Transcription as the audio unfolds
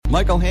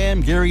Michael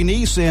Ham, Gary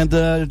Nease,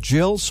 and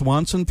Jill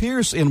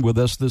Swanson-Pierce in with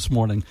us this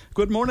morning.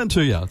 Good morning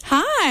to you.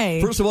 Hi.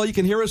 First of all, you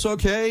can hear us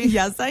okay?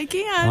 Yes, I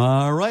can.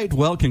 All right.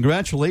 Well,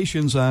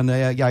 congratulations on,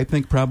 I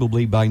think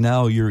probably by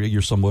now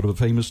you're somewhat of a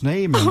famous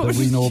name. And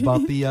we know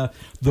about the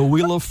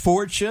Wheel of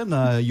Fortune.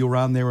 You were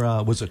on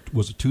there, was it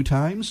 2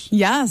 times?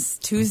 Yes,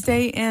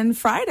 Tuesday and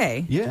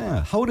Friday.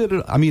 Yeah. How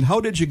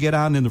did you get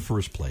on in the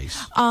first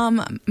place?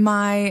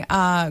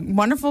 My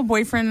wonderful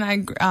boyfriend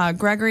and I,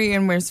 Gregory,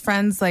 and we're his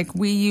friends,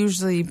 we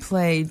usually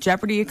play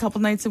Jeopardy a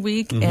couple nights a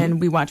week, and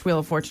we watch Wheel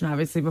of Fortune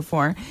obviously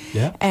before.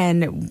 Yeah.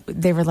 And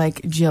they were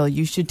like, Jill,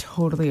 you should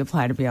totally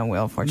apply to be on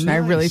Wheel of Fortune. Nice. I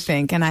really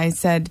think. And I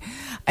said,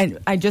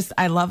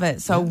 I love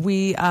it. So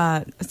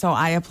so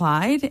I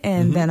applied,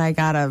 and then I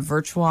got a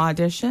virtual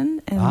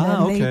audition, and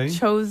then they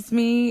chose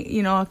me.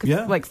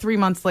 3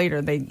 months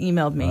later they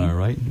emailed me. All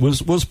right.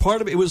 Was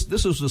part of it?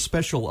 This was a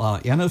special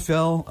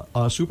NFL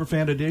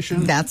Superfan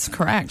edition. That's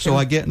correct. So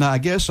I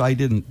guess I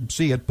didn't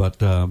see it,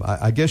 but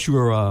I guess you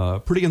were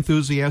pretty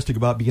enthusiastic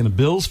about being a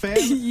Bills fan.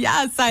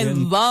 Yes, I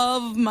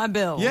love my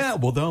Bills. Yeah,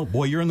 well,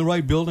 boy, you're in the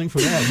right building for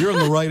that. You're in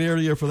the right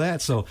area for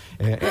that. So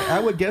I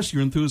would guess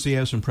your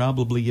enthusiasm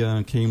probably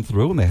came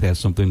through, and that has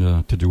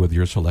something to do with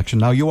your selection.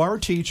 Now, you are a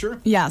teacher.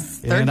 Yes,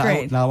 third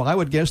grade. I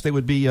would guess they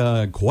would be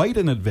quite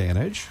an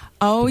advantage.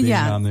 Oh, to being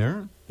yeah. on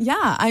there.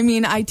 Yeah,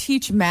 I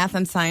teach math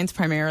and science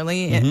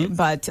primarily,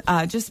 but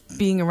just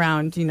being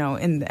around,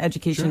 in the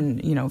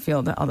education,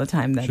 field all the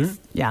time. That's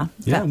yeah.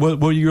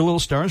 Were you a little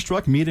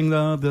starstruck meeting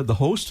the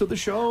hosts of the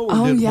show?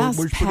 Yes,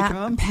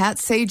 Pat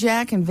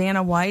Sajak and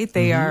Vanna White.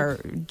 They are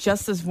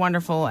just as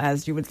wonderful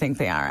as you would think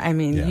they are.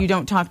 You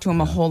don't talk to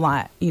them a whole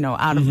lot,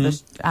 out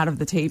of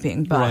the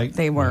taping, but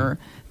they were.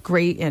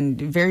 Great and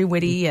very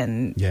witty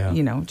and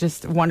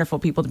just wonderful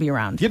people to be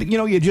around.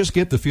 You just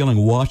get the feeling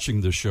watching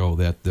the show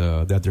that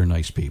they're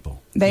nice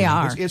people. They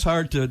are. It's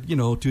hard to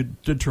to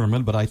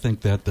determine, but I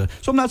think that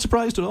so I'm not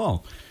surprised at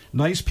all.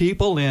 Nice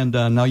people, and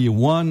now you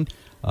won.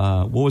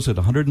 What was it?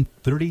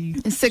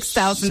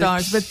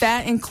 $6,000, but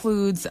that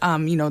includes,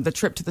 the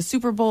trip to the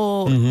Super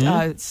Bowl,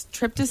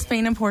 trip to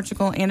Spain and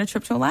Portugal, and a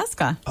trip to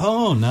Alaska.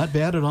 Oh, not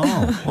bad at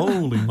all!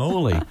 Holy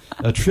moly!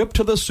 A trip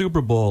to the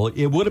Super Bowl.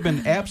 It would have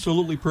been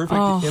absolutely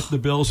perfect if the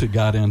Bills had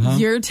got in, huh?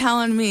 You're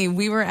telling me.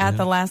 We were at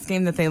the last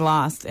game that they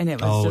lost, and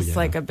it was just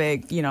like a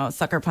big,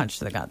 sucker punch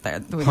that got there.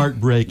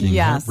 Heartbreaking.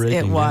 Yes,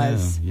 heartbreaking. It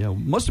was. Yeah,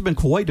 must have been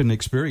quite an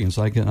experience.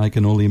 I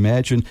can only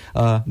imagine.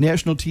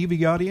 National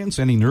TV audience.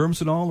 Any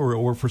nerves at all,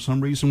 or for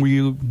some reason were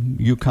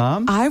you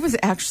calm? I was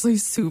actually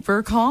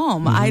super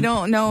calm. I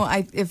don't know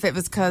if it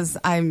was because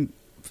I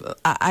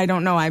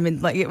don't know.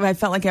 I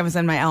felt like I was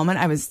in my element.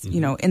 I was,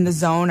 in the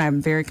zone.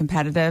 I'm very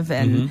competitive,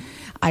 and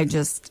I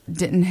just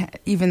didn't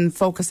even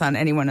focus on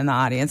anyone in the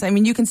audience.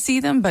 You can see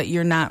them, but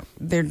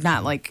they're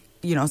not like,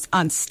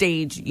 on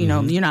stage, you're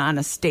not on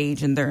a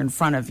stage and they're in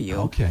front of you.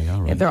 Okay,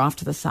 all right. They're off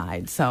to the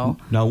side. So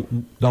now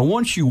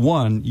once you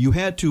won, you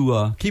had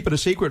to keep it a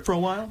secret for a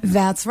while?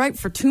 That's right,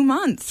 for 2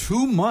 months.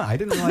 2 months? I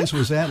didn't realize it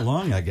was that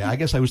long. I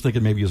guess I was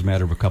thinking maybe it was a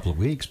matter of a couple of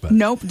weeks. But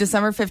nope,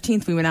 December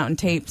 15th we went out and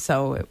taped,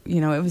 so it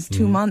was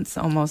 2 months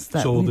almost.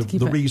 So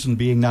the reason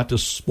being not to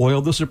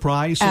spoil the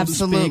surprise, so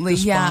absolutely,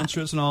 to speak, the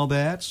sponsors and all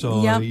that.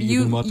 So you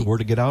didn't want the word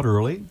to get out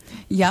early.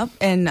 Yep,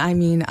 and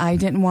I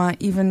didn't want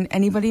even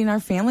anybody in our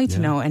family to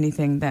know anything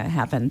that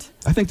happened.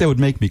 I think that would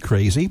make me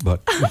crazy,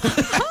 but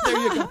there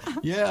you go.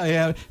 Yeah,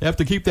 you have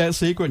to keep that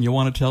secret, and you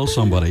want to tell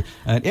somebody.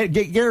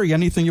 Gary,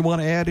 anything you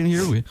want to add in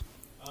here?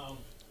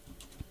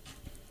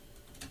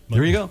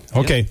 There you go.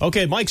 Okay,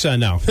 Mike's on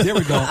now. There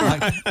we go.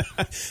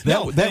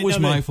 That was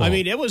my fault.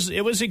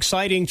 It was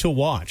exciting to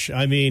watch.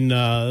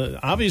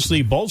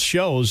 Obviously both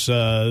shows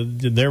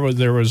there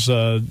was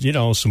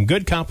some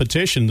good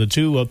competition. The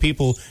two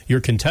people,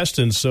 your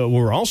contestants,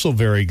 were also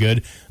very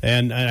good,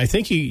 and I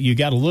think you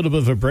got a little bit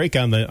of a break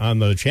on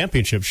the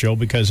championship show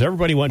because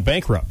everybody went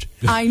bankrupt.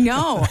 I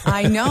know.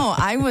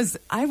 I was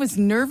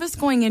nervous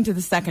going into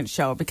the second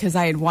show because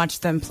I had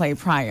watched them play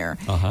prior,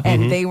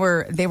 and they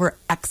were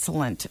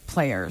excellent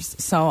players.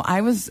 So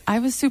I was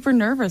super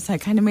nervous. I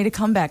kind of made a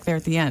comeback there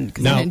at the end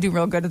because I didn't do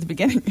real good at the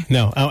beginning.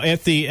 No,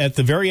 at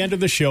the very end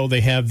of the show,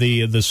 they have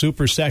the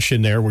super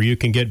session there where you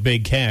can get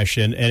big cash,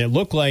 and it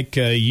looked like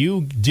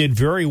you did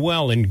very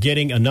well in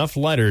getting enough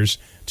letters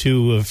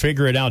to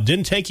figure it out.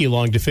 Didn't take you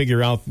long to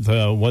figure out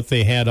what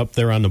they had up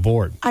there on the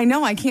board. I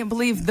know. I can't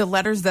believe the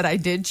letters that I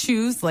did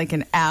choose, like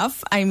an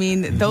F.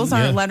 Those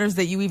aren't letters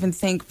that you even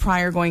think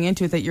prior going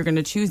into it that you're going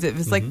to choose it. It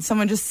was like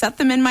someone just set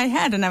them in my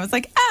head, and I was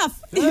like, F.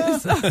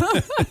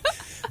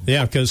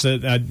 Yeah, because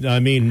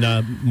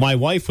my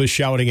wife was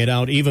shouting it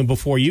out even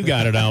before you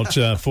got it out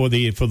for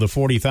the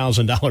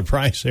 $40,000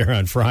 prize there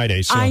on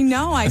Friday. So. I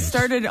know. I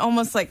started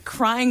almost like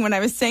crying when I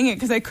was saying it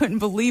because I couldn't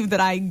believe that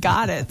I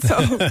got it so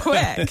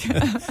quick.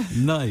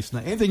 Nice. Now,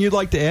 anything you'd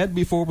like to add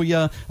before we?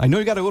 I know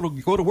you got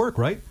to go to work,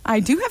 right?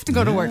 I do have to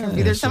go to work. I'll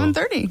be there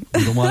 7:30.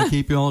 We don't want to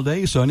keep you all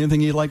day. So, anything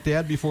you'd like to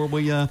add before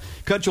we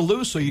cut you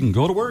loose so you can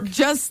go to work?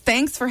 Just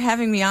thanks for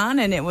having me on,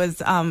 and it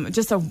was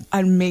just an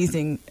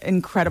amazing,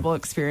 incredible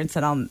experience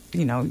that I'll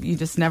you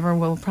just never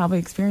will probably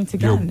experience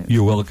again.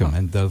 You're welcome,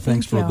 and thanks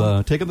Thank for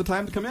you. taking the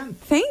time to come in.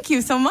 Thank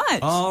you so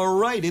much. All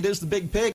right, it is the Big Pig.